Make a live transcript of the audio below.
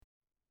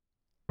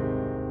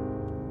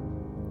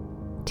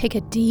Take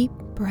a deep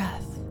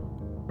breath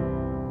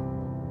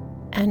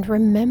and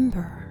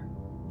remember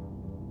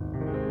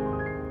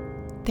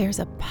there's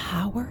a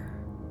power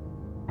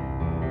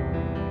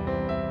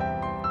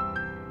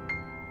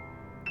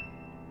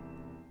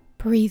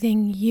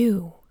breathing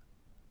you.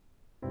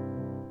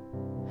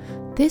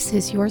 This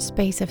is your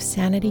space of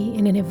sanity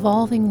in an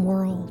evolving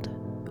world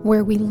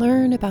where we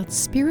learn about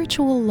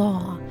spiritual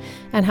law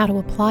and how to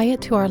apply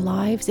it to our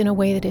lives in a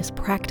way that is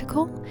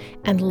practical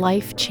and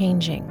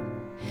life-changing.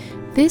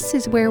 This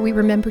is where we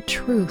remember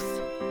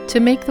truth to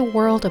make the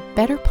world a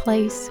better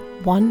place,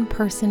 one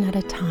person at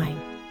a time.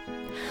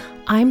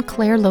 I'm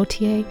Claire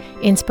Lautier,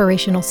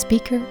 inspirational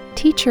speaker,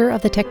 teacher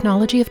of the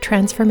technology of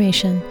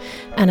transformation,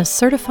 and a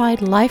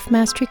certified life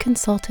mastery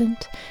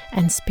consultant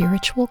and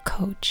spiritual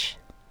coach.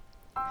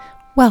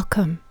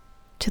 Welcome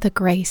to the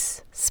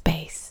Grace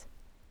Space.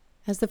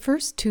 As the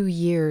first 2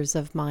 years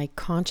of my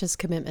conscious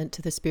commitment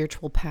to the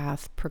spiritual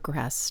path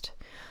progressed,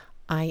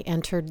 I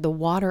entered the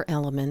water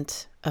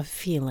element of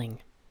feeling.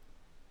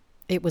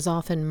 It was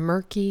often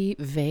murky,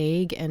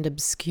 vague, and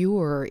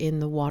obscure in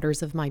the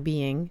waters of my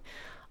being.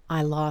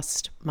 I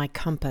lost my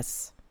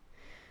compass.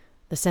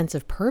 The sense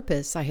of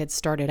purpose I had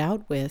started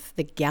out with,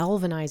 the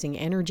galvanizing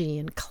energy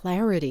and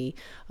clarity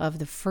of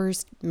the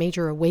first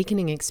major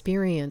awakening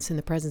experience in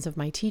the presence of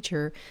my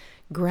teacher,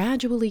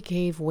 gradually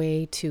gave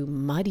way to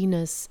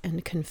muddiness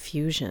and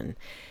confusion,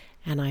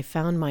 and I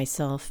found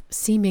myself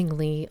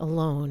seemingly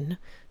alone,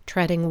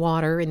 treading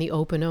water in the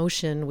open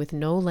ocean with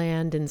no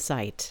land in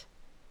sight.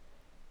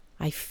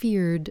 I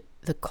feared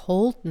the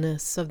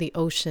coldness of the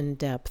ocean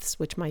depths,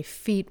 which my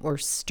feet were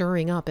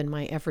stirring up in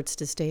my efforts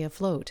to stay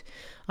afloat.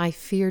 I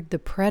feared the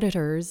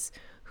predators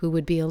who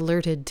would be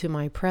alerted to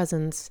my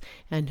presence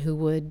and who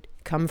would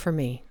come for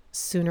me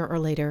sooner or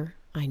later,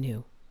 I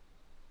knew.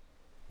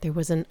 There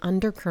was an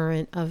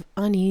undercurrent of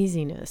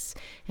uneasiness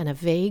and a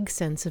vague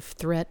sense of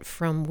threat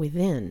from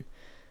within.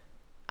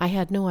 I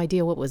had no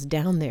idea what was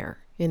down there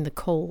in the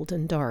cold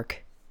and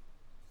dark.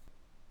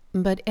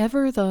 But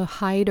ever the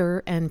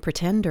hider and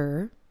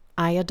pretender,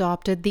 I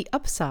adopted the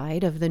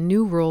upside of the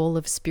new role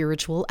of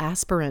spiritual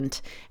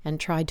aspirant and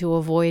tried to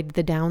avoid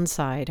the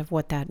downside of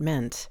what that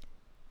meant.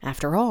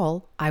 After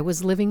all, I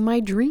was living my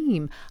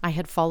dream. I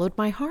had followed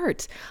my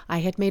heart. I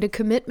had made a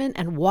commitment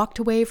and walked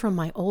away from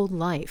my old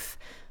life.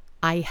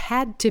 I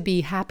had to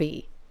be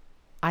happy.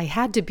 I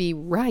had to be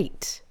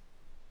right.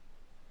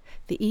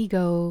 The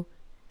ego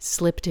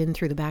slipped in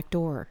through the back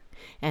door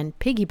and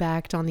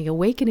piggybacked on the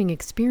awakening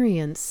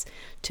experience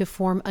to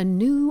form a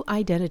new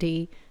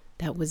identity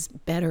that was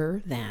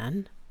better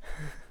than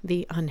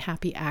the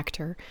unhappy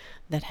actor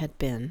that had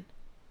been.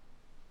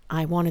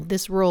 I wanted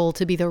this role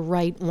to be the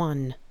right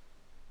one.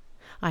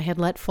 I had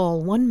let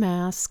fall one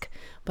mask,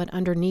 but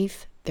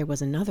underneath there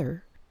was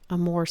another, a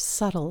more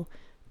subtle,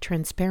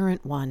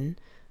 transparent one,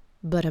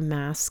 but a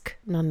mask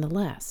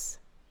nonetheless,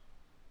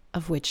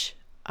 of which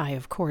I,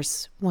 of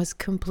course, was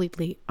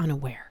completely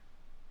unaware.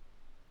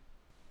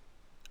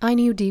 I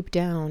knew deep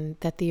down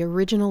that the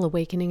original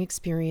awakening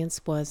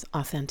experience was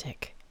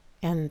authentic,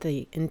 and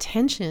the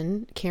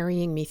intention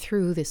carrying me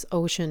through this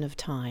ocean of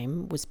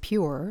time was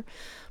pure,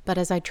 but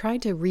as I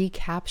tried to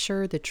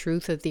recapture the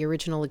truth of the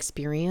original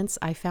experience,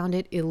 I found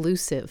it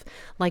elusive,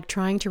 like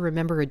trying to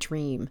remember a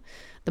dream.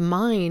 The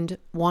mind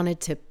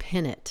wanted to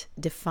pin it,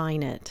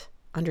 define it,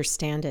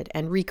 understand it,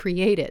 and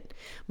recreate it,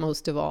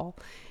 most of all.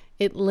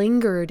 It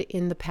lingered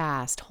in the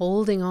past,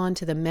 holding on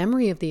to the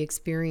memory of the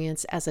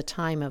experience as a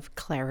time of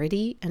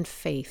clarity and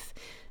faith.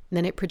 And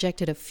then it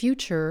projected a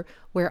future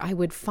where I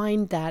would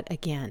find that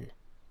again.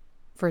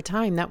 For a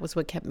time, that was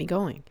what kept me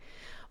going.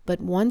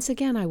 But once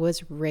again, I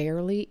was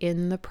rarely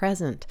in the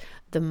present.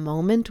 The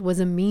moment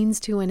was a means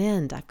to an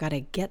end. I've got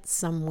to get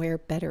somewhere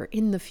better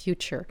in the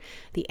future.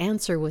 The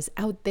answer was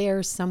out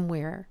there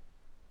somewhere.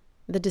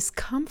 The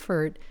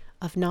discomfort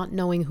of not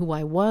knowing who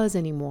I was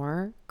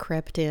anymore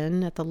crept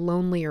in at the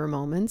lonelier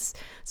moments,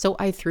 so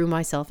I threw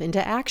myself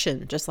into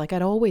action, just like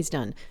I'd always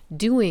done,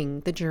 doing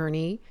the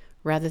journey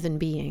rather than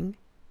being.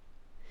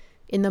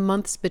 In the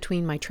months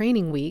between my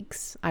training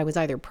weeks, I was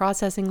either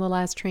processing the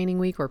last training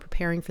week or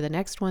preparing for the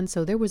next one,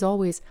 so there was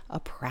always a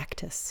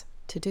practice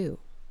to do.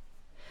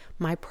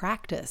 My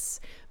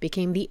practice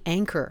became the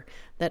anchor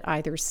that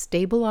either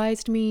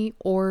stabilized me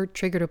or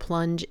triggered a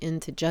plunge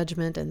into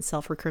judgment and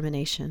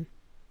self-recrimination.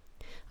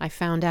 I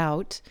found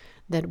out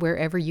that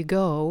wherever you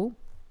go,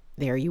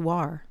 there you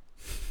are.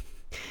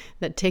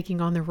 That taking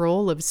on the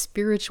role of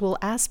spiritual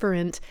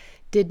aspirant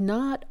did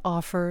not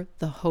offer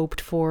the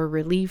hoped-for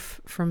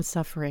relief from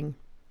suffering.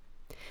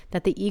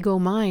 That the ego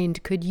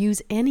mind could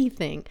use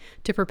anything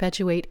to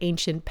perpetuate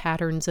ancient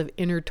patterns of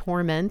inner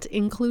torment,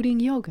 including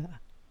yoga.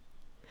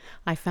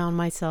 I found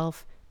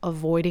myself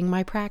avoiding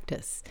my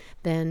practice,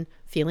 then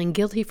feeling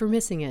guilty for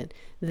missing it,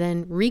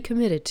 then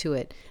recommitted to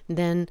it.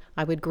 Then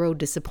I would grow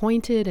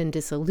disappointed and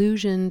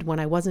disillusioned when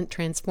I wasn't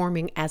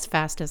transforming as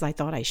fast as I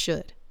thought I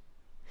should.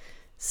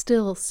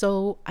 Still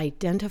so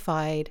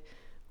identified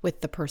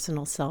with the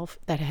personal self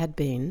that had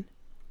been,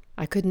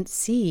 I couldn't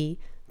see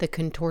the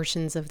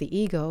contortions of the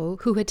ego,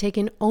 who had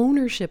taken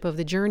ownership of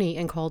the journey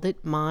and called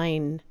it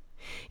mine.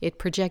 It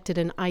projected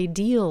an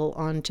ideal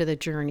onto the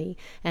journey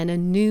and a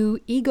new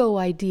ego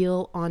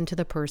ideal onto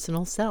the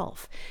personal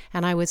self.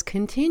 And I was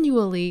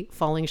continually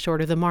falling short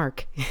of the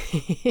mark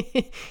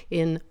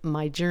in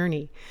my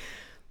journey.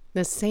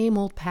 The same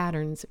old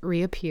patterns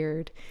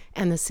reappeared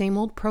and the same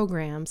old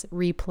programs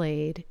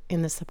replayed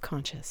in the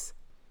subconscious.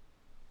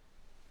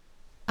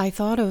 I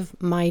thought of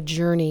my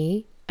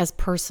journey as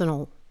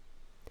personal.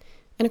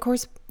 And of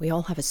course, we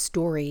all have a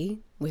story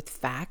with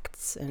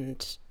facts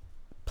and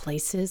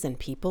places and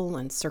people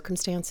and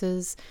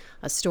circumstances,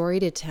 a story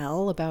to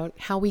tell about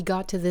how we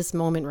got to this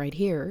moment right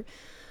here.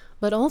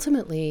 But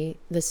ultimately,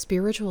 the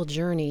spiritual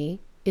journey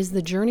is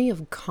the journey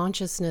of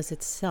consciousness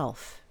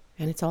itself,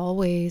 and it's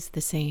always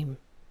the same.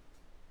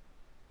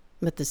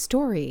 But the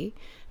story,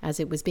 as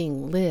it was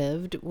being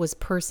lived, was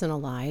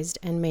personalized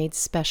and made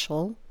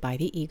special by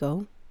the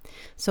ego.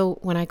 So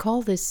when I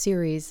call this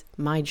series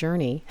My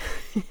Journey,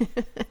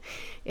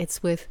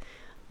 it's with,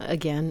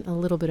 again, a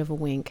little bit of a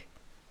wink.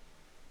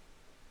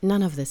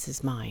 None of this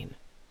is mine.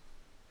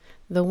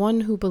 The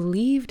one who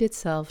believed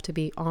itself to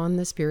be on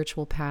the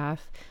spiritual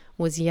path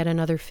was yet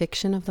another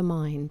fiction of the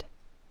mind.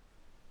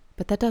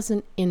 But that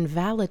doesn't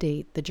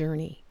invalidate the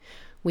journey.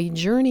 We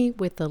journey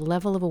with the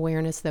level of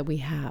awareness that we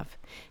have,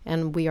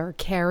 and we are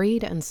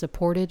carried and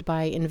supported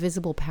by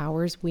invisible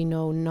powers we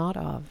know not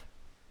of.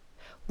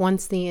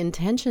 Once the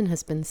intention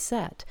has been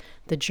set,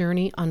 the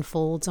journey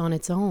unfolds on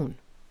its own.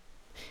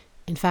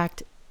 In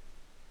fact,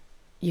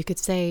 you could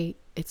say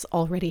it's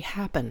already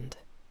happened,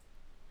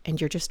 and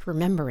you're just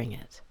remembering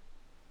it.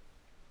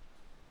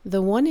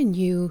 The one in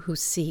you who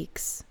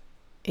seeks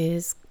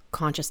is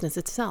consciousness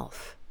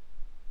itself.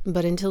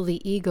 But until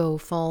the ego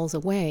falls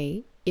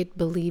away, it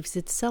believes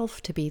itself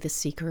to be the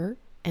seeker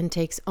and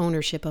takes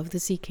ownership of the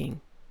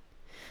seeking.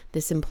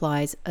 This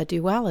implies a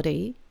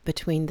duality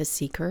between the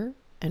seeker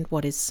and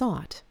what is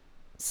sought,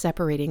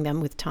 separating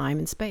them with time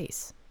and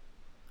space.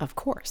 Of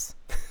course.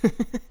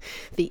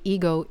 The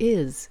ego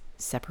is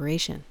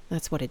separation.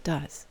 That's what it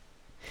does.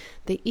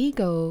 The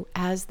ego,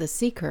 as the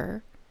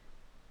seeker,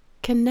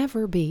 can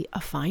never be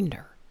a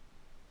finder.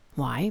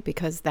 Why?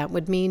 Because that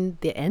would mean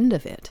the end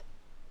of it.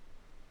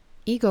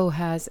 Ego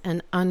has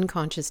an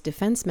unconscious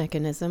defense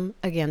mechanism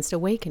against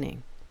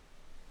awakening.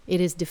 It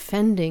is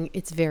defending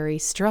its very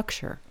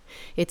structure.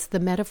 It's the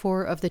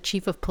metaphor of the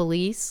chief of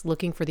police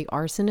looking for the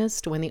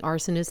arsonist when the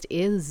arsonist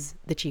is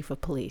the chief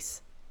of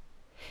police.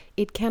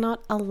 It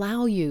cannot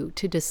allow you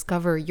to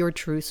discover your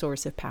true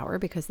source of power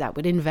because that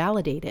would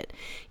invalidate it.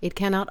 It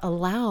cannot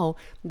allow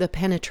the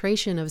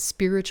penetration of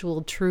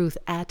spiritual truth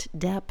at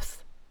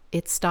depth.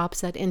 It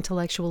stops at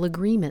intellectual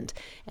agreement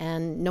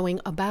and knowing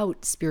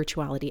about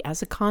spirituality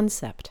as a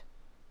concept.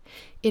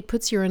 It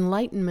puts your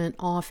enlightenment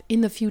off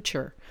in the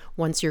future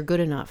once you're good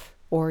enough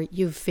or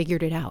you've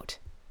figured it out.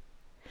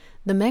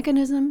 The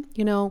mechanism,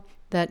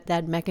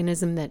 that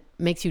mechanism that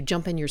makes you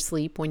jump in your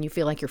sleep when you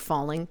feel like you're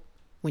falling,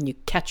 when you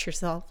catch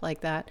yourself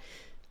like that,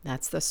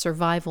 that's the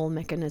survival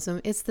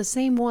mechanism. It's the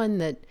same one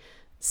that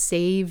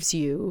saves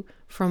you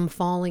from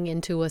falling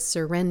into a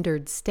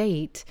surrendered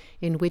state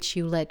in which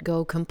you let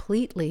go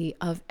completely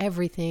of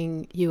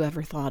everything you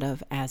ever thought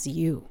of as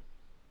you.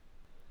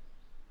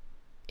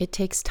 It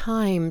takes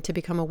time to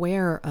become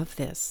aware of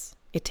this.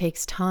 It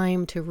takes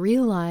time to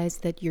realize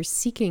that you're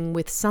seeking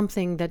with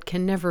something that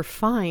can never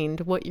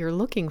find what you're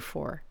looking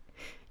for.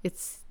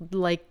 It's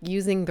like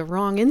using the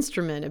wrong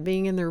instrument and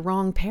being in the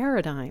wrong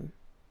paradigm.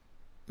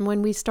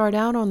 When we start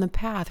out on the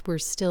path, we're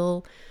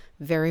still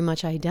very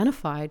much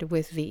identified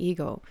with the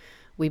ego.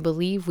 We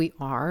believe we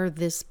are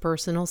this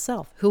personal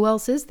self. Who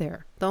else is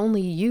there? The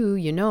only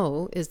you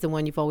know is the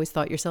one you've always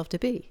thought yourself to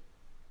be.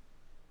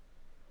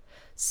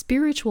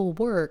 Spiritual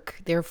work,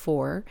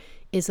 therefore,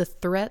 is a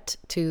threat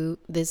to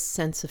this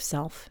sense of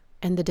self,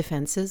 and the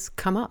defenses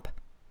come up.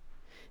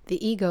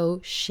 The ego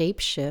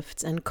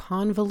shapeshifts and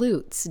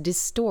convolutes,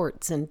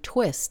 distorts and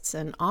twists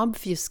and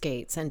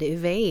obfuscates and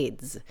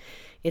evades.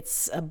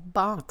 It's a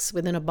box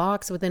within a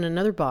box within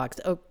another box.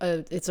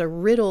 It's a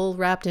riddle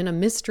wrapped in a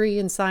mystery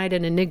inside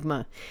an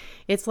enigma.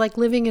 It's like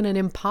living in an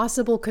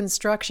impossible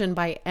construction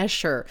by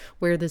Escher,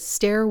 where the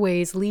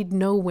stairways lead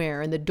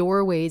nowhere and the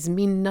doorways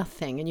mean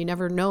nothing, and you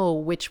never know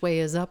which way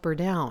is up or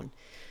down.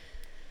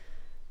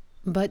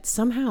 But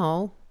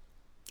somehow,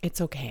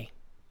 it's okay.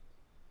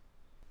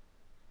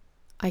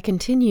 I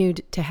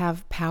continued to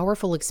have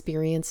powerful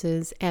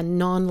experiences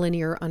and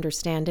nonlinear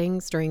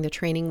understandings during the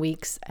training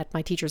weeks at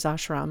my teacher's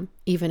ashram,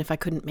 even if I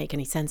couldn't make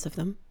any sense of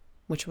them,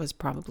 which was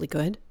probably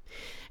good.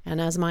 And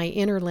as my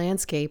inner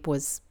landscape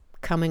was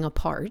coming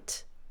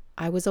apart,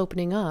 I was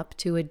opening up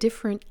to a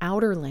different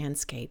outer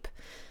landscape,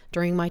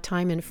 During my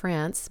time in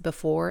France,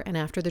 before and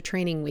after the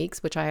training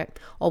weeks, which I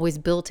always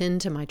built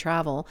into my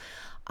travel,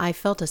 I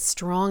felt a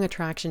strong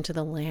attraction to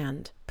the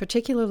land,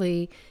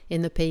 particularly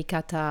in the Pays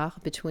Cathare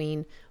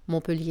between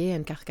Montpellier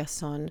and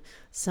Carcassonne.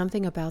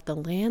 Something about the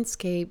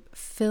landscape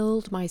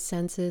filled my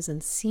senses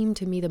and seemed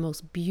to me the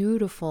most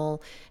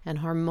beautiful and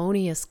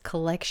harmonious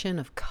collection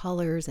of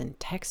colors and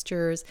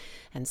textures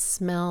and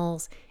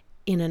smells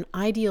in an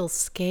ideal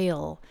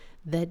scale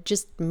that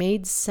just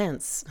made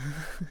sense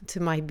to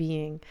my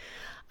being.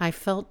 I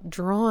felt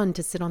drawn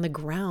to sit on the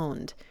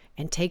ground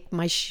and take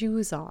my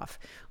shoes off,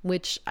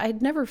 which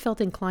I'd never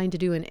felt inclined to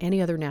do in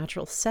any other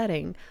natural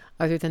setting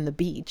other than the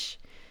beach.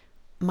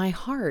 My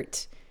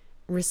heart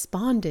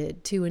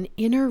responded to an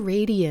inner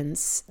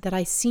radiance that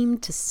I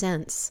seemed to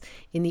sense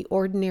in the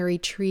ordinary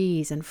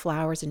trees and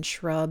flowers and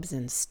shrubs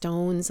and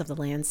stones of the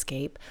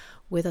landscape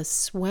with a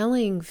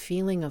swelling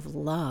feeling of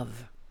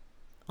love,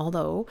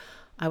 although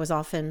I was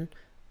often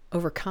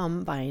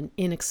overcome by an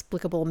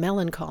inexplicable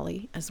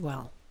melancholy as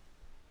well.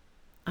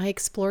 I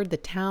explored the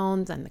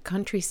towns and the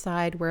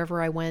countryside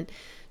wherever I went,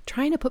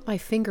 trying to put my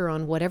finger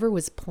on whatever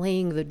was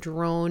playing the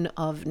drone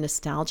of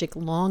nostalgic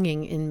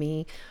longing in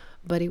me,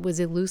 but it was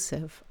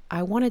elusive.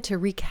 I wanted to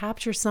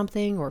recapture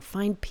something or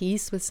find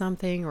peace with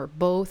something or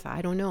both,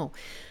 I don't know,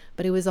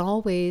 but it was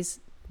always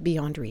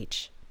beyond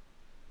reach.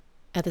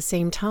 At the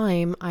same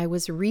time, I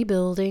was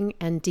rebuilding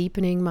and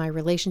deepening my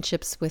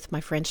relationships with my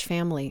French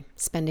family,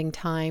 spending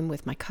time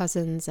with my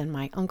cousins and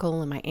my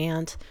uncle and my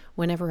aunt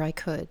whenever I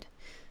could.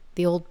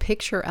 The old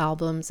picture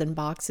albums and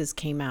boxes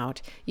came out,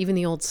 even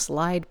the old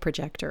slide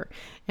projector,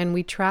 and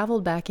we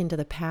traveled back into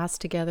the past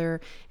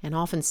together and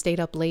often stayed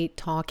up late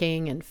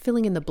talking and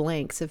filling in the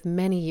blanks of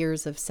many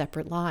years of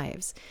separate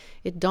lives.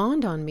 It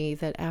dawned on me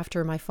that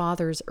after my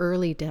father's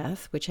early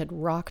death, which had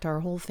rocked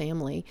our whole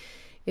family,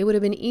 it would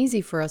have been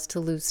easy for us to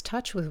lose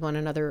touch with one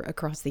another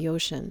across the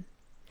ocean.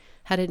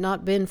 Had it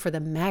not been for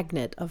the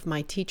magnet of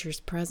my teacher's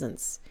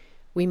presence,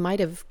 we might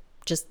have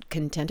just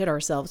contented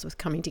ourselves with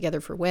coming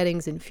together for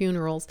weddings and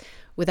funerals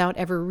without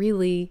ever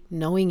really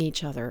knowing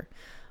each other.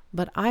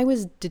 But I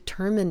was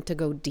determined to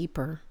go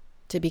deeper,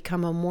 to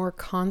become a more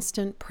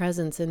constant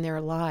presence in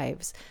their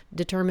lives,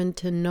 determined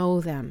to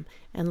know them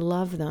and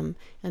love them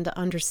and to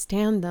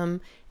understand them,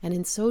 and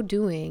in so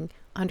doing,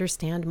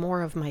 understand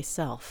more of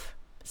myself.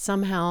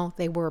 Somehow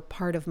they were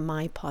part of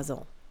my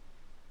puzzle.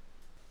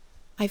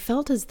 I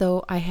felt as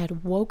though I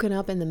had woken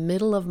up in the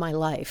middle of my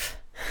life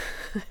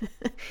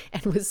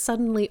and was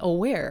suddenly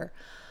aware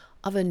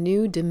of a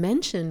new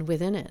dimension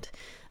within it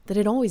that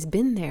had always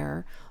been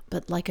there,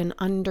 but like an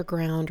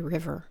underground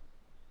river.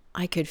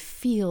 I could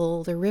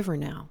feel the river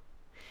now,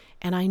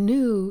 and I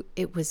knew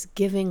it was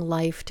giving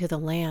life to the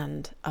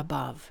land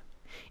above.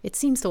 It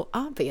seemed so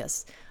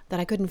obvious that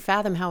I couldn't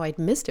fathom how I'd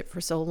missed it for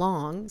so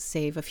long,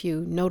 save a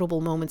few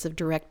notable moments of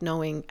direct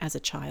knowing as a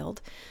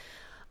child.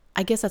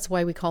 I guess that's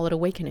why we call it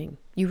awakening.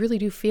 You really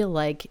do feel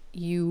like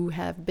you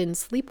have been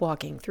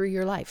sleepwalking through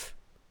your life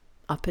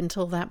up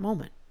until that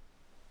moment.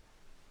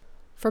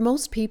 For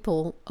most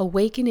people,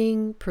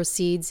 awakening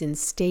proceeds in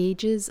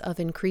stages of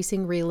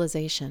increasing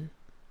realization,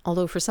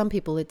 although for some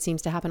people it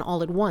seems to happen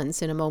all at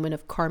once in a moment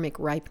of karmic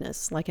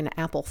ripeness, like an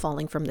apple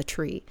falling from the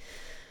tree.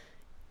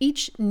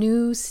 Each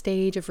new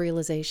stage of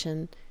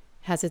realization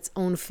has its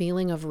own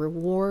feeling of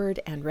reward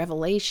and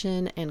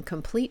revelation and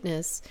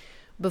completeness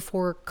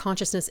before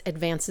consciousness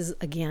advances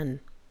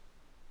again.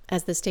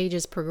 As the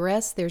stages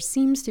progress, there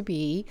seems to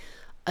be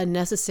a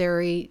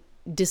necessary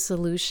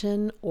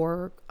dissolution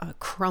or a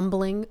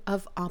crumbling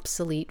of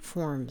obsolete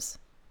forms,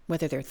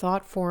 whether they're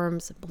thought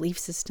forms, belief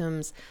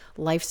systems,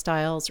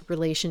 lifestyles,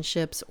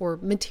 relationships, or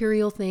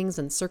material things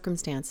and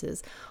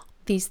circumstances.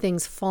 These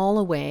things fall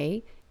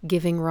away,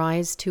 giving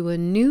rise to a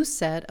new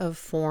set of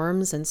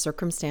forms and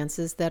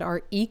circumstances that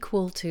are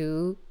equal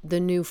to the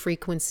new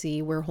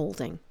frequency we're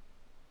holding.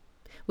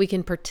 We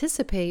can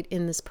participate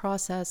in this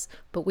process,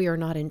 but we are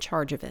not in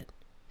charge of it.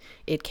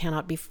 It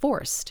cannot be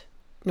forced,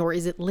 nor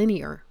is it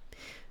linear.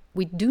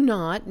 We do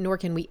not, nor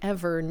can we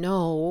ever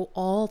know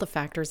all the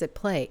factors at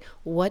play,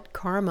 what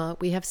karma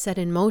we have set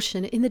in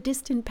motion in the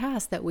distant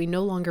past that we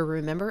no longer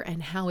remember,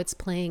 and how it's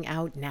playing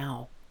out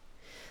now.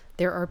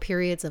 There are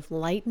periods of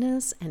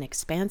lightness and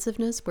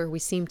expansiveness where we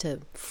seem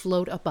to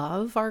float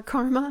above our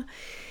karma,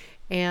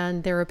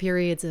 and there are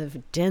periods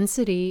of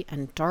density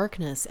and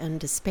darkness and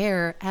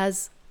despair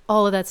as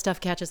all of that stuff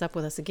catches up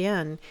with us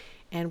again,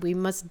 and we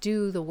must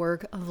do the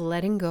work of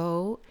letting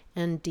go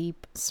and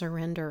deep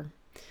surrender.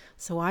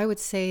 So I would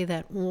say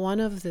that one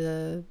of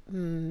the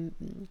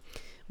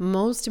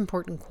most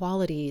important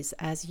qualities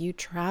as you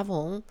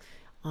travel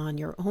on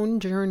your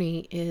own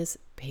journey is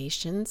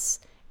patience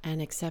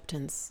and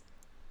acceptance.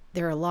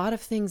 There are a lot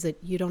of things that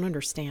you don't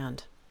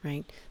understand,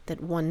 right?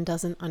 That one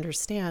doesn't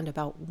understand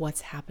about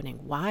what's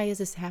happening. Why is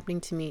this happening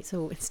to me?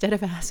 So instead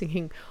of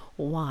asking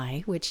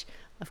why, which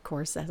of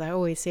course, as I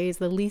always say, is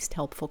the least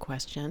helpful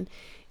question,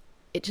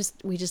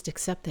 we just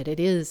accept that it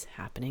is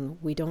happening.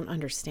 We don't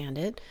understand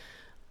it.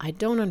 I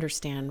don't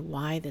understand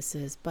why this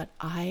is, but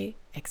I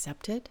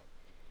accept it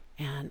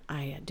and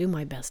I do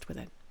my best with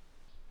it.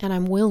 And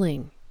I'm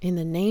willing in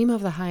the name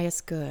of the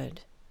highest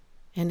good,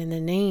 and in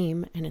the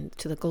name and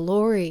to the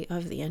glory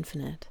of the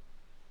infinite,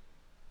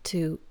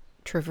 to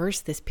traverse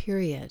this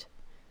period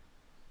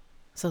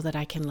so that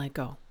I can let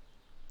go.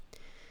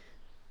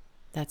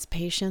 That's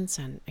patience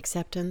and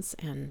acceptance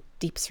and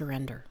deep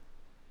surrender.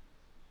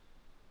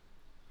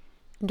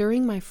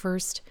 During my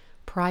first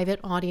private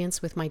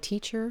audience with my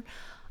teacher,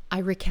 I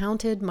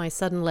recounted my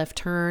sudden left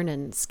turn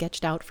and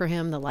sketched out for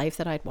him the life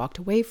that I'd walked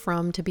away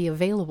from to be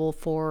available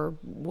for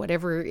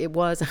whatever it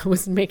was I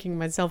was making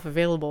myself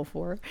available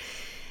for,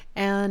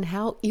 and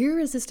how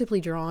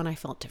irresistibly drawn I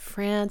felt to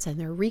France and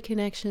their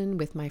reconnection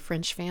with my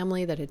French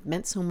family that had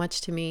meant so much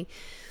to me.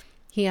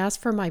 He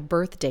asked for my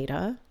birth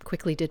data,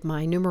 quickly did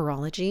my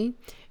numerology.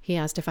 He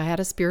asked if I had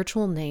a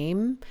spiritual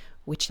name,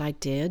 which I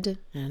did,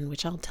 and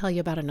which I'll tell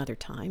you about another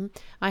time.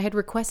 I had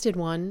requested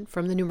one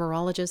from the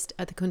numerologist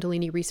at the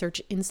Kundalini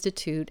Research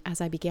Institute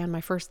as I began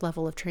my first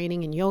level of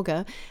training in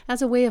yoga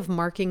as a way of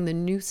marking the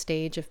new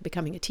stage of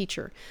becoming a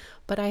teacher.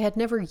 But I had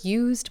never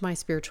used my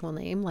spiritual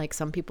name like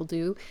some people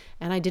do,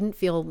 and I didn't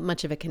feel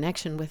much of a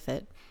connection with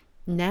it.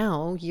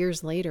 Now,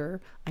 years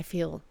later, I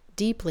feel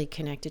deeply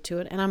connected to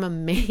it, and I'm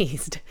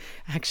amazed,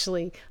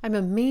 actually. I'm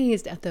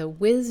amazed at the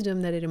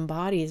wisdom that it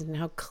embodies and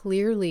how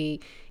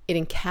clearly it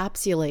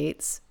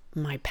encapsulates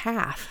my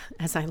path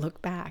as I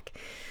look back.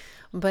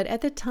 But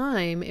at the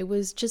time, it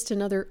was just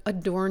another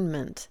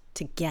adornment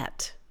to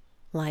get,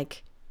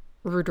 like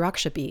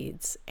Rudraksha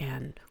beads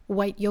and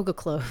white yoga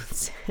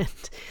clothes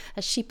and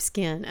a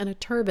sheepskin and a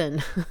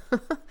turban.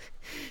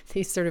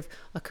 These sort of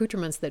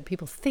accoutrements that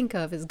people think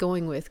of as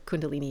going with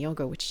Kundalini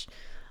yoga, which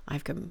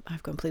I've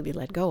completely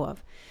let go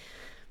of.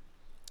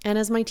 And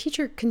as my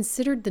teacher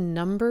considered the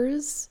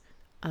numbers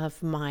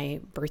of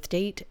my birth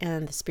date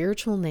and the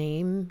spiritual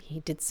name, he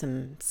did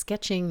some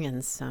sketching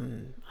and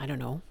some, I don't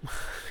know,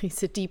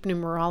 he's a deep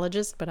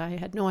numerologist, but I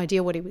had no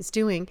idea what he was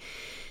doing.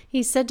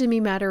 He said to me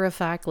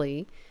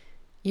matter-of-factly,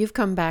 "You've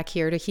come back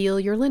here to heal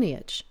your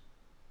lineage.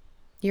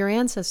 Your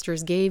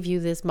ancestors gave you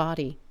this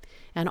body,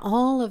 and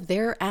all of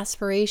their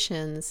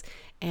aspirations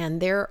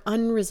and their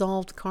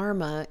unresolved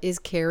karma is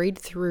carried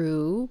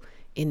through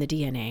in the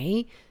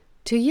DNA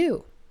to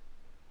you.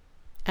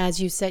 As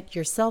you set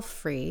yourself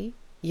free,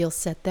 you'll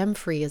set them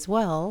free as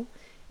well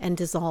and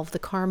dissolve the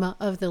karma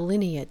of the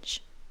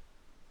lineage.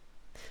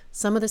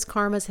 Some of this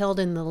karma is held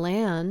in the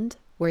land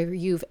where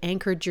you've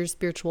anchored your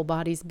spiritual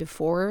bodies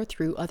before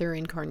through other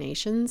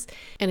incarnations,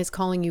 and is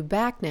calling you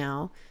back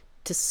now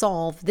to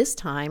solve this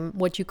time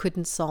what you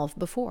couldn't solve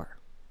before."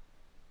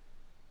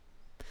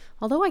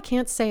 Although I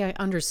can't say I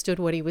understood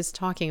what he was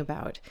talking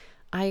about,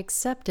 I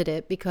accepted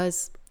it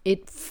because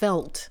it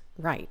felt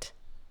right.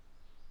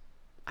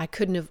 I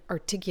couldn't have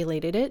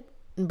articulated it,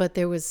 but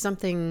there was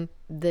something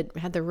that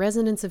had the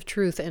resonance of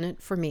truth in it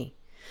for me.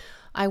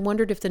 I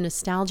wondered if the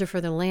nostalgia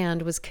for the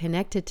land was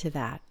connected to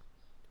that.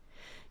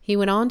 He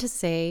went on to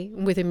say,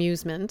 with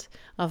amusement,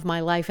 of my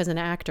life as an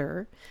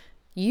actor,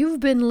 "You've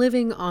been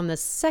living on the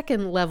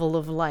second level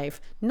of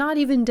life, not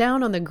even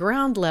down on the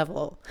ground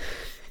level.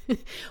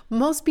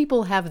 Most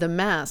people have the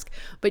mask,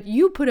 but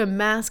you put a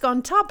mask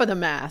on top of the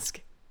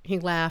mask." He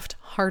laughed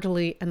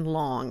heartily and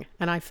long,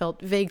 and I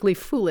felt vaguely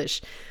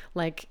foolish,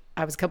 like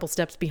I was a couple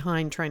steps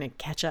behind trying to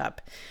catch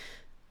up.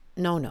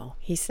 No,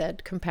 he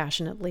said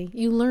compassionately.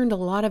 "You learned a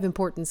lot of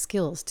important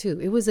skills, too.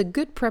 It was a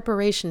good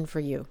preparation for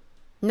you.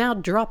 Now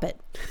drop it."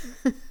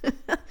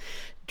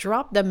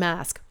 Drop the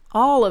mask,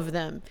 all of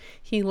them.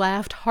 He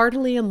laughed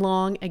heartily and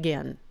long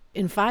again.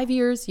 "In 5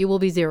 years, you will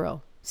be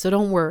 0, so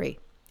don't worry.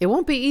 It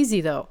won't be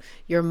easy, though.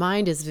 Your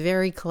mind is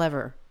very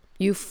clever.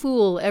 You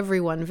fool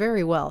everyone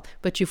very well,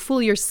 but you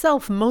fool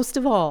yourself most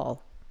of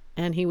all."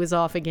 And he was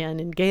off again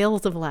in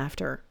gales of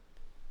laughter.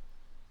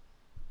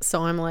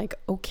 So I'm like,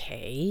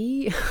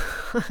 okay.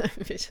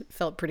 It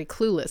felt pretty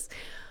clueless.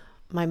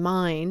 My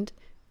mind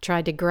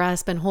tried to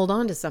grasp and hold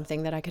on to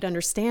something that I could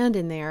understand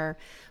in there,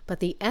 but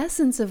the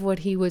essence of what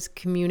he was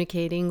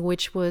communicating,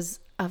 which was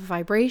a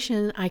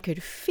vibration I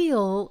could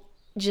feel,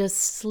 just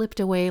slipped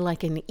away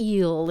like an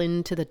eel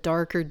into the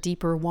darker,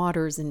 deeper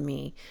waters in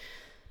me.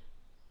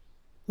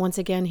 Once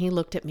again, he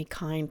looked at me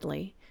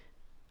kindly.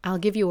 "I'll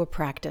give you a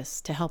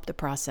practice to help the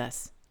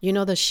process. You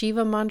know the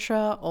Shiva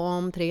mantra,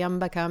 Om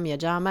Triambakam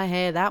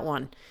Yajamahe, that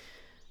one,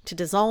 to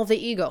dissolve the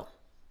ego."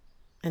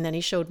 And then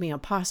he showed me a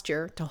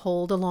posture to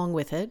hold along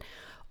with it.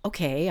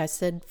 "Okay," I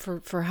said,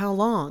 for how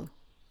long?"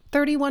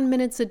 31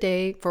 minutes a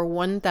day for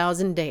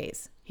 1,000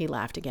 days. He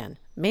laughed again.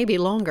 "Maybe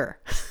longer."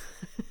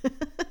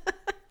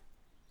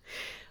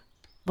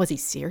 Was he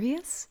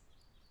serious?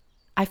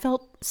 I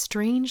felt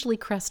strangely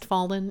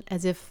crestfallen,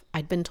 as if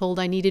I'd been told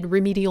I needed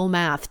remedial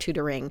math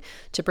tutoring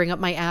to bring up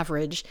my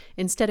average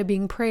instead of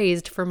being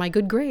praised for my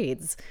good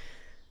grades.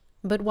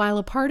 But while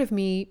a part of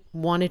me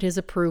wanted his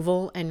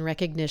approval and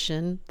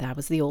recognition, that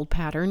was the old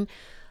pattern,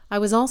 I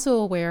was also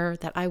aware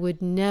that I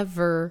would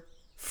never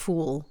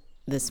fool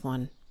this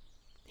one.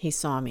 He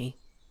saw me.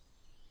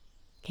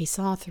 He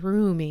saw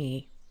through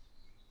me.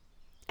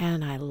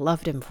 And I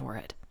loved him for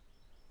it.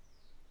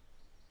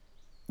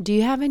 "Do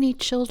you have any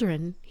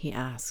children?" he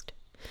asked.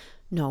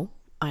 "No,"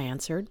 I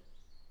answered.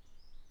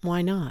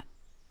 Why not?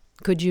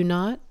 Could you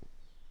not?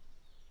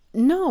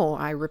 No,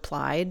 I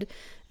replied,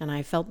 and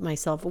I felt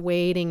myself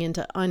wading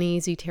into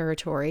uneasy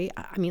territory.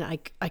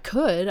 I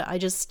could. I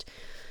just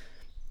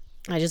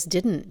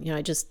didn't.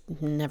 It just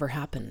never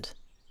happened.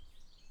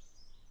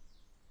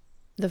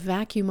 The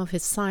vacuum of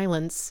his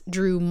silence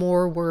drew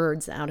more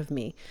words out of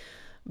me.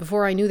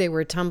 Before I knew, they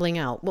were tumbling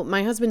out. Well,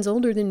 my husband's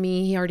older than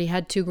me. He already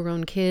had 2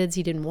 grown kids.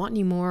 He didn't want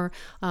any more.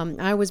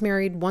 I was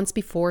married once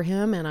before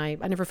him, and I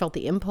never felt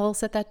the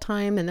impulse at that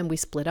time, and then we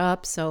split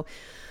up.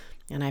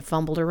 And I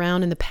fumbled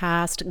around in the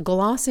past,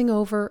 glossing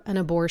over an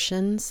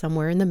abortion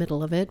somewhere in the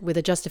middle of it with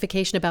a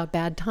justification about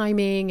bad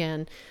timing,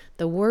 and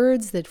the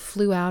words that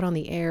flew out on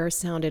the air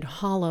sounded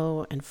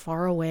hollow and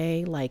far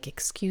away, like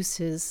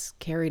excuses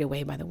carried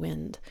away by the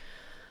wind.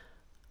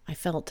 I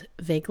felt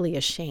vaguely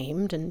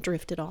ashamed and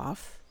drifted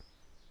off.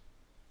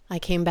 I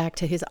came back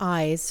to his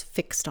eyes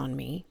fixed on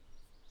me.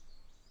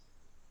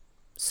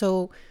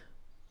 So,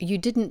 you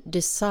didn't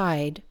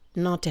decide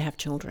not to have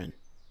children.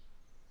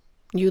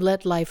 You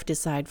let life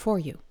decide for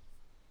you.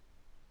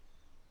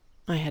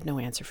 I had no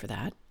answer for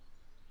that,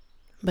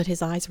 but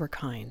his eyes were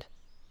kind.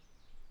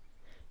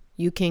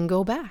 You can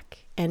go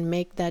back and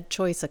make that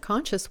choice a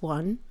conscious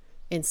one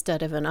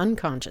instead of an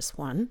unconscious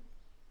one.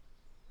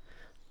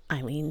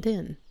 I leaned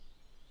in.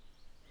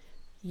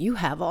 You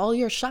have all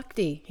your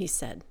Shakti, he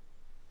said.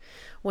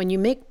 When you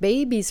make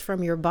babies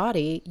from your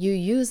body, you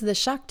use the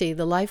Shakti,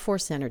 the life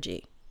force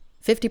energy.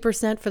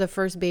 50% for the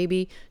first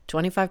baby,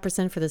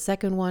 25% for the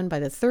second one. By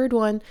the third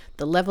one,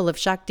 the level of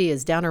Shakti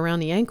is down around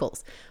the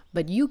ankles.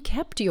 But you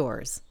kept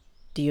yours.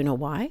 Do you know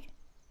why?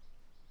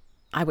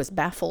 I was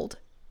baffled,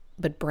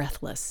 but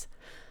breathless.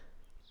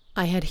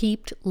 I had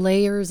heaped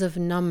layers of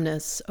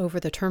numbness over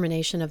the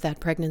termination of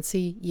that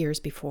pregnancy years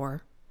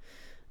before.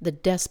 The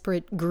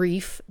desperate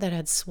grief that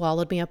had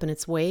swallowed me up in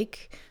its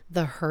wake,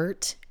 the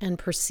hurt and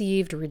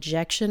perceived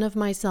rejection of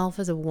myself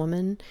as a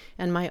woman,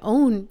 and my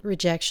own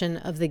rejection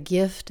of the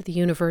gift the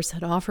universe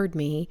had offered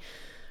me,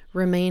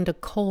 remained a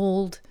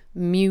cold,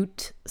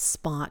 mute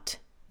spot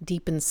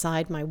deep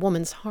inside my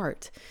woman's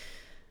heart.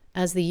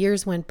 As the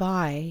years went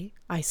by,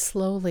 I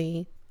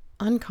slowly,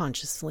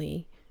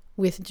 unconsciously,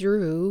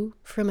 withdrew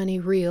from any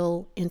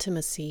real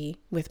intimacy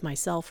with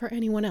myself or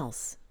anyone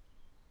else,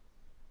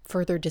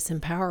 further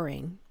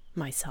disempowering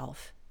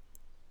myself.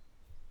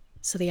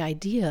 So the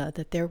idea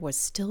that there was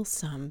still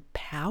some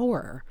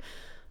power,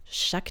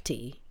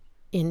 Shakti,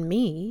 in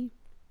me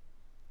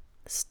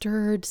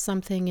stirred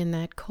something in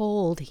that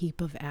cold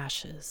heap of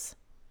ashes.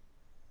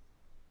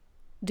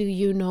 Do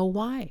you know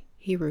why?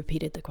 He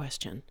repeated the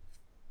question.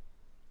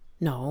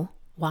 No,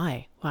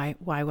 why?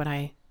 Why would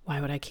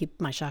I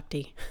keep my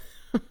Shakti?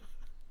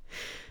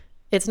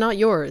 It's not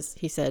yours,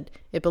 he said.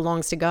 It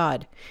belongs to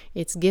God.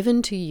 It's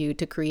given to you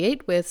to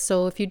create with,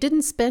 so if you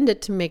didn't spend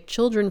it to make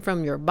children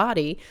from your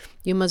body,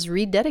 you must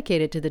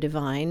rededicate it to the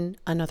divine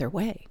another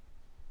way.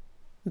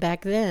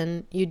 Back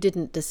then, you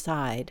didn't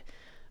decide,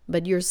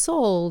 but your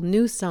soul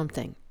knew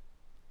something.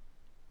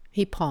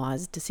 He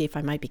paused to see if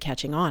I might be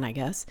catching on, I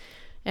guess,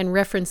 and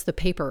referenced the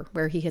paper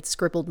where he had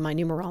scribbled my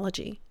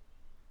numerology.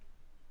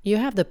 You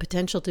have the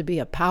potential to be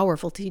a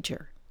powerful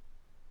teacher.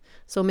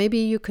 So maybe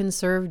you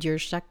conserved your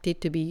Shakti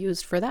to be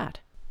used for that.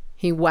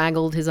 He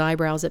waggled his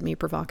eyebrows at me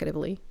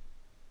provocatively.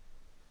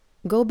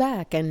 Go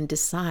back and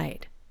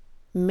decide.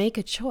 Make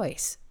a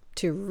choice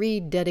to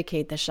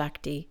rededicate the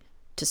Shakti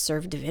to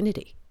serve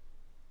divinity.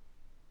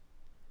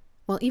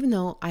 Well, even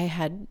though I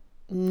had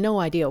no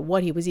idea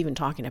what he was even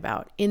talking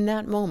about, in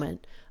that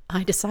moment,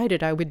 I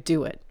decided I would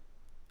do it.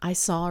 I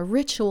saw a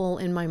ritual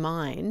in my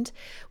mind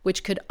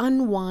which could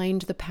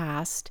unwind the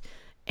past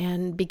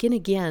and begin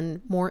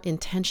again more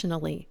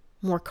intentionally,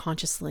 more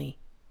consciously,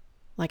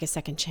 like a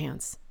second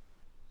chance.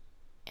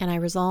 And I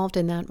resolved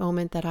in that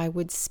moment that I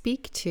would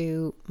speak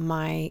to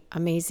my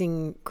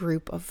amazing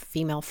group of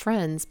female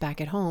friends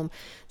back at home.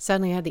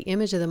 Suddenly I had the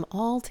image of them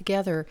all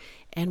together,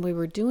 and we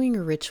were doing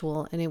a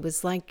ritual, and it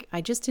was like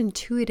I just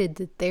intuited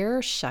that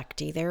their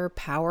Shakti, their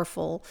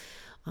powerful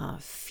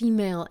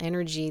female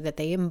energy that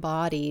they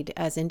embodied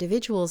as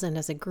individuals and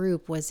as a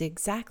group, was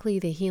exactly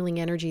the healing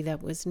energy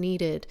that was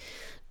needed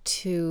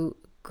to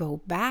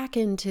go back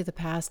into the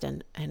past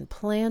and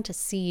plant a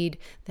seed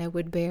that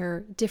would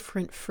bear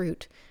different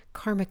fruit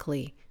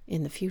karmically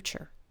in the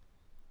future.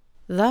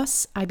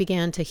 Thus, I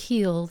began to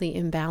heal the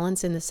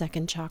imbalance in the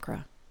second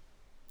chakra.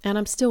 And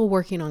I'm still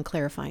working on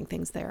clarifying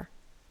things there.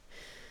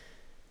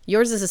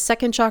 Yours is a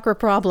second chakra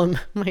problem,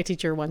 my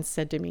teacher once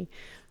said to me.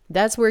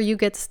 That's where you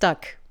get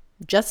stuck.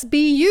 Just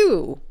be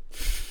you.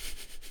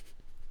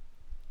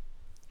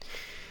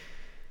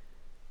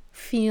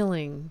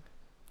 Feeling,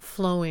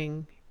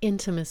 flowing,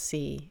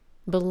 intimacy,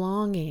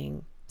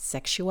 belonging,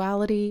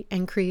 sexuality,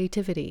 and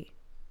creativity.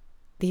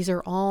 These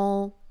are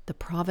all the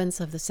province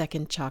of the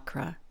second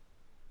chakra.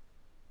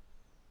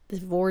 The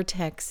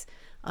vortex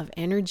of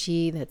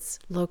energy that's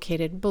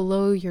located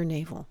below your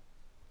navel.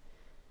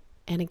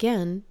 And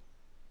again,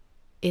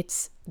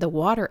 it's the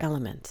water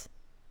element.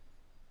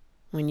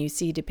 When you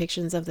see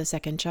depictions of the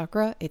second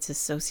chakra, it's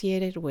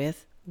associated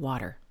with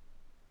water.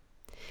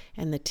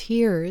 And the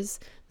tears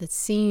that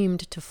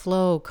seemed to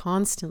flow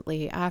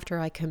constantly after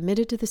I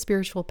committed to the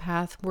spiritual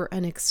path were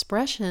an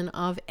expression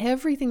of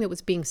everything that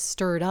was being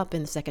stirred up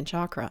in the second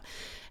chakra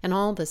and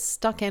all the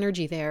stuck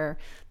energy there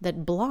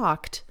that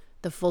blocked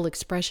the full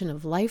expression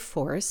of life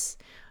force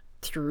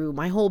through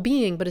my whole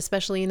being, but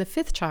especially in the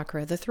fifth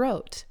chakra, the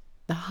throat,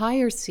 the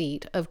higher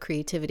seat of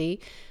creativity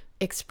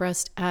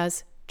expressed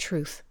as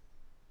truth.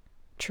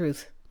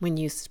 Truth. When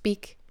you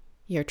speak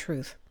your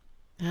truth.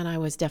 And I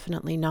was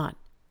definitely not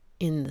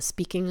in the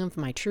speaking of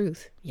my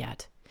truth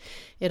yet.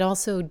 It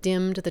also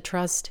dimmed the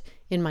trust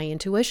in my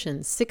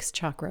intuition, sixth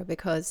chakra,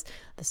 because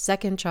the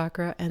second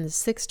chakra and the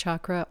sixth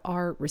chakra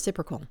are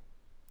reciprocal.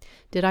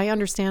 Did I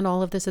understand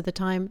all of this at the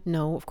time?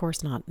 No, of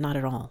course not. Not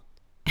at all.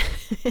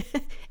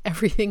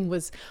 Everything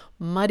was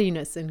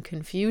muddiness and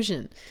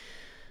confusion.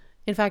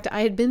 In fact,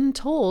 I had been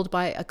told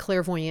by a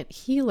clairvoyant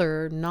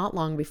healer not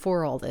long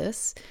before all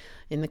this,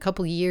 in the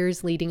couple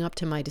years leading up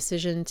to my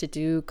decision to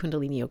do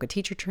Kundalini Yoga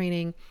teacher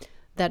training,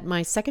 that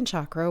my second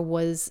chakra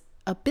was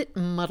a bit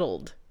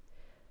muddled.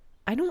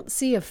 I don't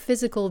see a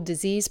physical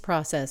disease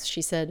process,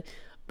 she said,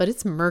 but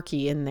it's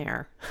murky in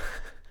there.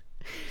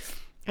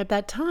 At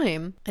that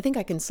time, I think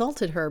I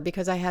consulted her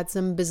because I had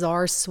some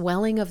bizarre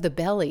swelling of the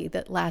belly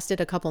that lasted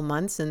a couple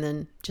months and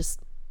then just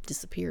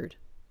disappeared.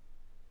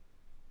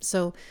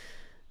 So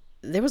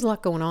there was a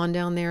lot going on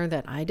down there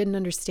that I didn't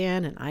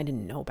understand and I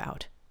didn't know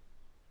about.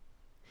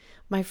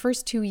 My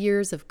first 2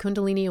 years of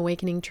Kundalini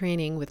awakening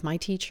training with my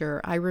teacher,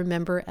 I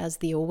remember as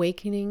the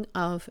awakening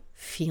of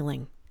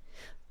feeling,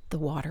 the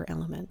water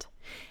element,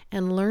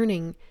 and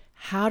learning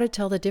how to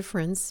tell the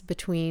difference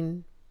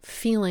between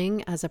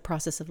feeling as a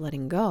process of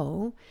letting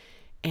go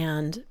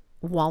and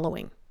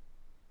wallowing.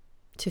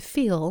 To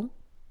feel,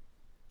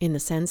 in the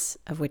sense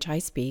of which I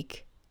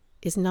speak,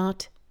 is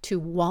not to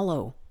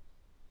wallow.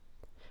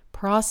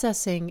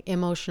 Processing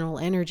emotional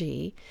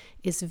energy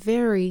is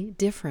very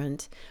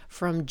different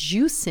from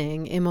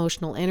juicing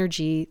emotional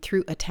energy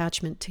through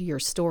attachment to your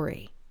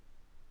story.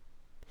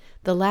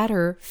 The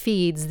latter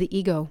feeds the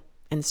ego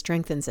and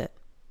strengthens it,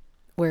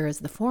 whereas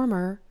the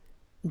former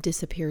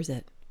disappears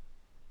it,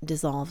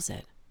 dissolves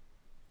it.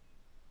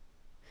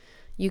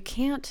 You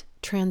can't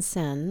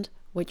transcend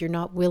what you're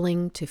not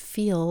willing to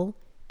feel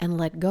and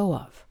let go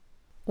of.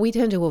 We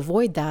tend to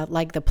avoid that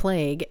like the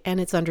plague, and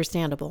it's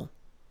understandable.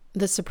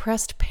 The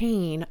suppressed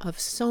pain of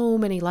so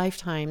many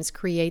lifetimes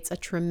creates a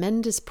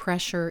tremendous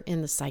pressure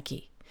in the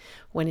psyche.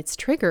 When it's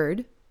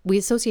triggered, we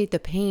associate the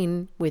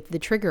pain with the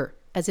trigger,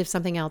 as if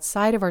something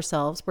outside of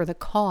ourselves were the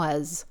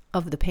cause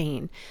of the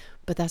pain.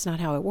 But that's not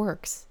how it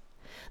works.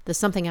 The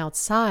something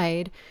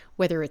outside,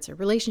 whether it's a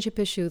relationship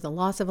issue, the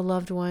loss of a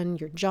loved one,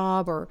 your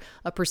job, or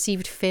a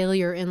perceived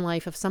failure in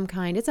life of some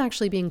kind, it's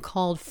actually being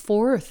called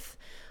forth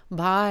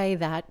by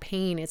that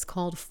pain. It's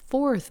called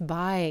forth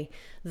by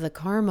the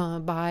karma,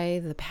 by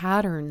the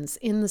patterns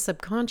in the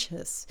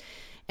subconscious.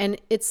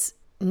 And it's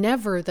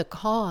never the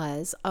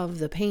cause of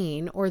the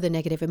pain or the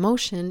negative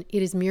emotion.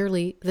 It is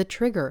merely the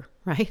trigger,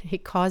 right?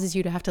 It causes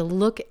you to have to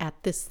look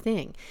at this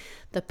thing.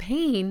 The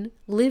pain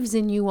lives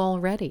in you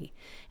already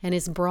and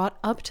is brought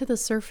up to the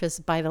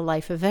surface by the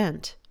life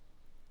event.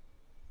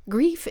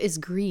 Grief is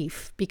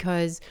grief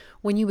because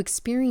when you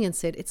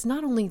experience it, it's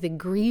not only the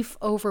grief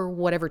over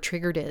whatever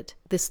triggered it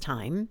this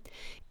time,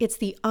 it's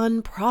the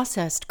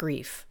unprocessed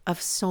grief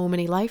of so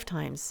many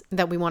lifetimes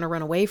that we want to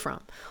run away from.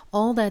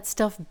 All that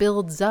stuff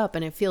builds up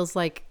and it feels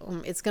like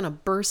it's going to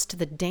burst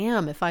the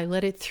dam. If I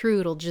let it through,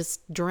 it'll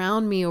just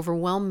drown me,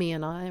 overwhelm me,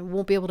 and I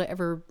won't be able to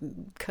ever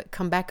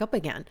come back up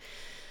again.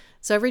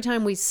 So every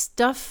time we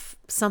stuff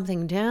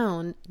something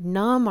down,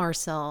 numb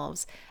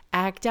ourselves,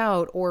 act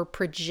out, or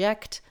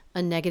project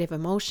a negative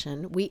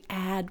emotion, we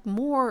add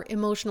more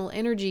emotional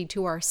energy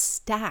to our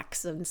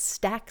stacks and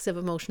stacks of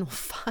emotional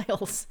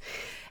files,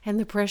 and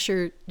the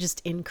pressure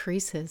just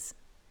increases.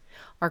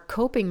 Our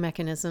coping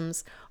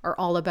mechanisms are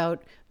all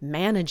about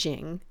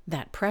managing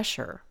that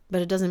pressure,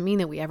 but it doesn't mean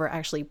that we ever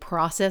actually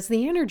process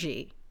the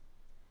energy.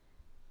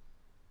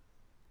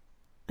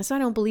 And so I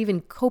don't believe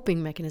in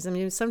coping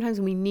mechanisms. Sometimes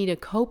we need a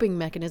coping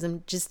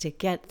mechanism just to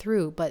get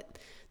through, but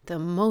the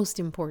most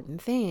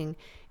important thing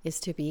is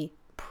to be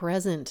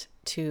present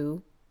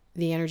to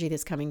the energy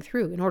that's coming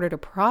through. In order to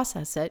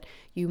process it,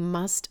 you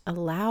must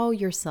allow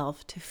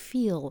yourself to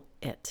feel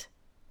it.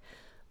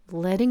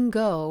 Letting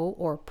go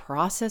or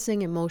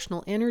processing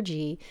emotional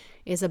energy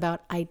is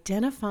about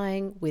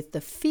identifying with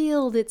the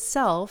field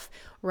itself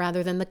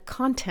rather than the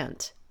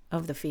content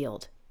of the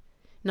field.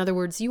 In other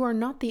words, you are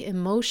not the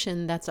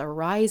emotion that's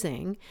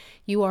arising,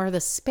 you are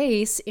the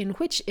space in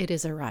which it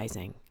is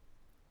arising.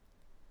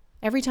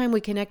 Every time we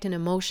connect an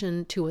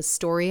emotion to a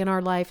story in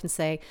our life and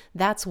say,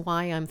 that's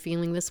why I'm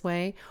feeling this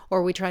way,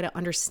 or we try to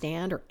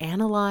understand or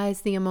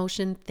analyze the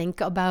emotion, think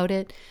about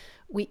it,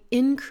 we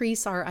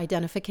increase our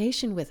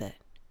identification with it.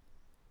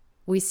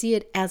 We see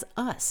it as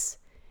us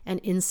and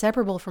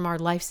inseparable from our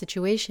life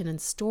situation and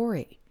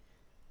story.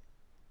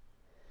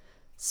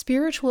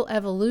 Spiritual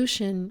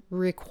evolution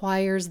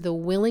requires the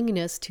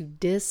willingness to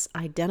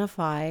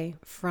disidentify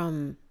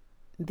from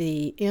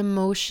the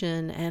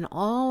emotion and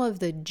all of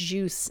the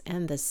juice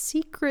and the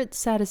secret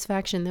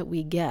satisfaction that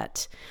we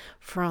get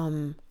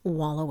from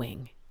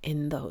wallowing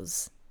in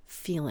those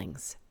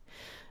feelings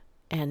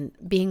and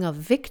being a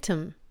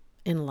victim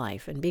in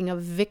life and being a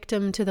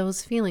victim to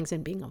those feelings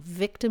and being a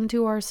victim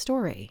to our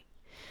story.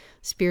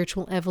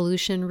 Spiritual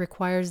evolution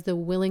requires the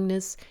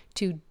willingness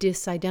to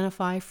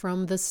disidentify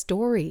from the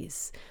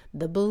stories,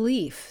 the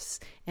beliefs,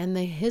 and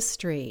the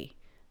history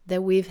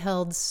that we've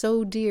held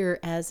so dear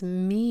as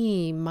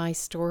me, my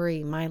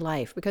story, my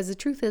life. Because the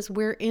truth is,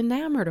 we're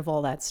enamored of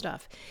all that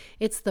stuff.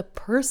 It's the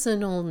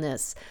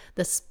personalness,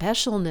 the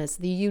specialness,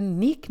 the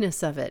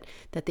uniqueness of it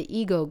that the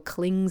ego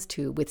clings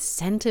to with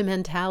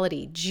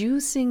sentimentality,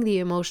 juicing the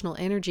emotional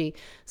energy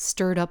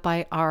stirred up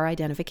by our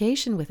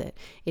identification with it.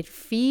 It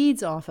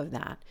feeds off of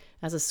that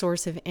as a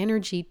source of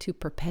energy to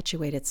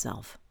perpetuate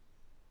itself.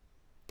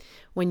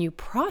 When you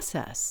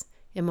process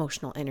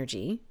emotional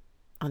energy,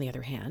 on the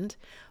other hand,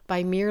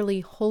 by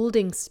merely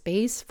holding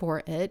space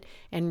for it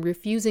and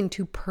refusing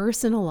to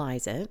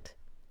personalize it,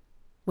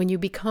 when you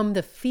become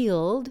the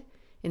field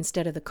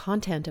instead of the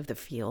content of the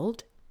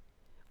field,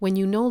 when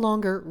you no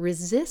longer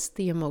resist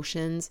the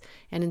emotions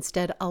and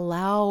instead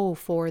allow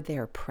for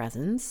their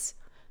presence,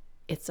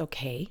 it's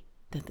okay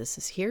that this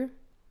is here,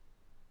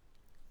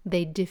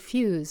 they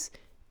diffuse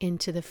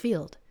into the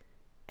field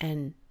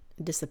and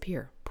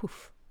disappear.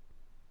 Poof.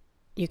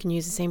 You can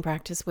use the same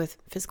practice with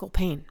physical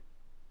pain.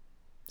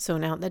 So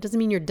now that doesn't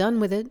mean you're done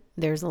with it.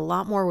 There's a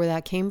lot more where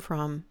that came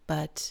from,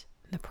 but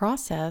the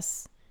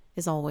process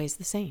is always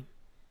the same.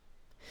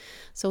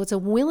 So it's a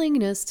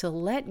willingness to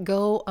let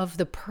go of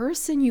the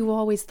person you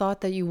always thought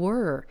that you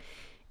were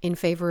in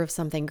favor of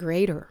something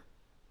greater.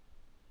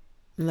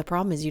 And the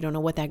problem is you don't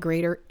know what that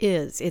greater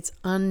is. It's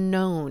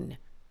unknown,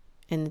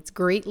 and it's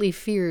greatly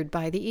feared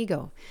by the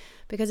ego.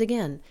 Because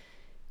again,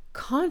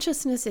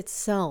 consciousness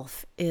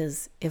itself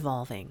is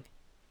evolving,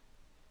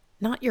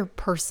 not your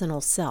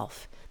personal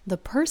self. The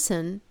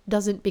person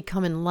doesn't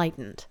become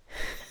enlightened.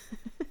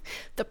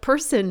 The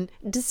person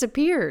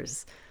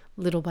disappears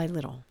little by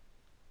little.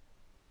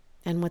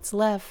 And what's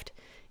left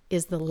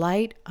is the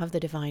light of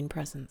the divine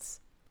presence.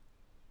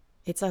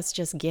 It's us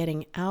just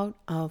getting out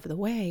of the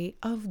way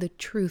of the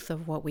truth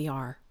of what we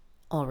are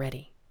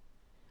already.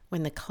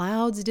 When the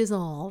clouds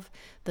dissolve,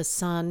 the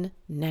sun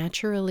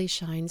naturally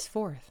shines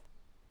forth.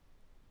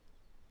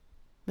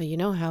 But you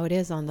know how it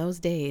is on those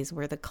days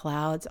where the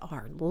clouds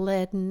are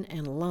leaden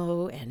and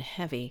low and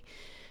heavy,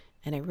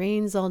 and it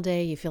rains all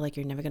day, you feel like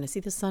you're never going to see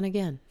the sun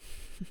again.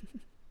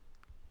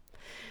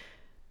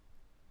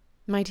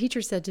 My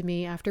teacher said to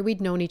me after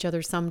we'd known each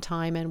other some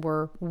time and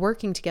were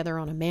working together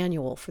on a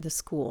manual for the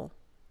school,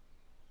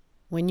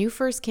 "When you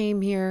first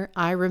came here,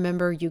 I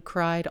remember you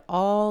cried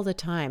all the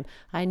time.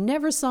 I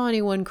never saw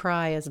anyone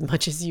cry as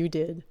much as you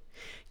did.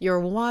 Your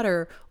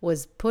water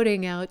was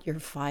putting out your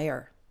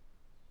fire.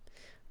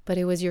 But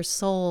it was your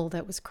soul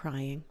that was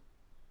crying.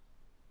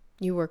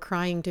 You were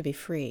crying to be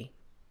free."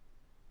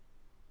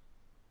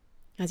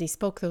 As he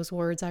spoke those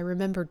words, I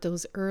remembered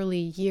those early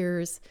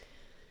years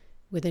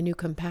with a new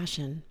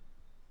compassion.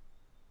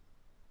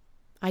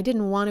 I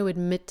didn't want to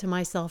admit to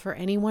myself or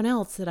anyone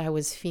else that I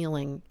was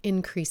feeling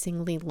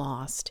increasingly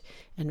lost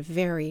and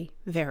very,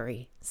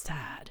 very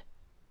sad.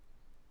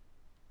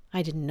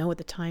 I didn't know at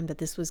the time that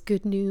this was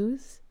good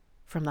news.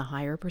 From the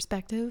higher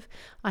perspective,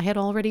 I had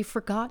already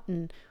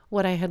forgotten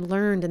what I had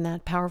learned in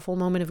that powerful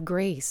moment of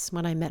grace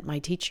when I met my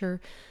teacher,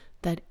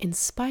 that in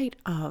spite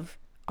of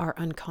our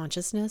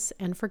unconsciousness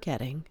and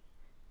forgetting,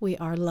 we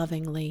are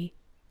lovingly,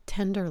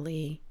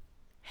 tenderly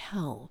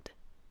held.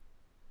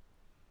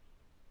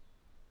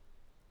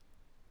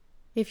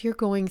 If you're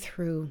going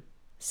through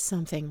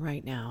something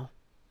right now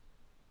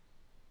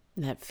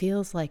that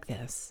feels like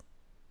this,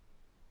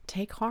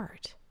 take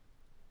heart.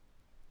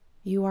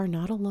 You are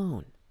not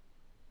alone.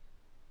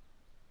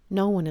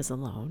 No one is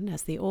alone,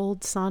 as the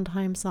old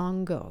Sondheim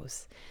song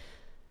goes.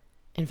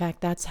 In fact,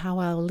 that's how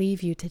I'll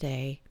leave you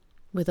today,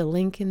 with a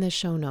link in the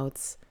show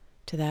notes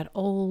to that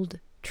old,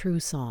 true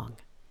song.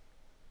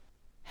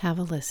 Have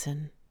a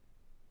listen,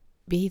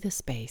 be the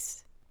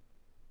space,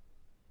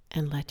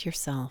 and let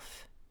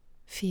yourself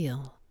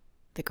feel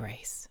the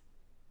grace.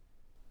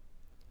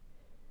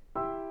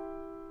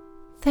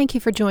 Thank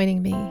you for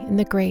joining me in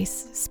the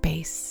grace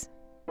space,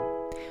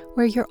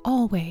 where you're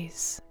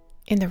always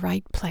in the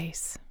right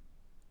place.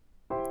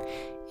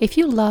 If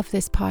you love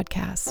this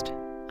podcast,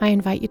 I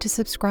invite you to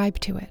subscribe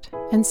to it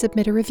and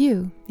submit a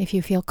review if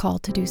you feel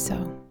called to do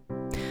so.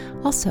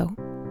 Also,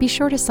 be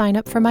sure to sign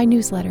up for my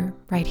newsletter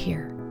right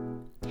here.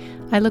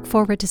 I look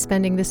forward to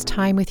spending this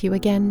time with you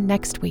again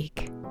next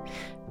week.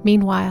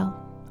 Meanwhile,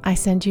 I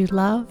send you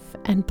love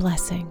and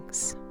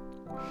blessings.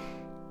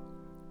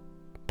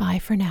 Bye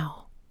for now.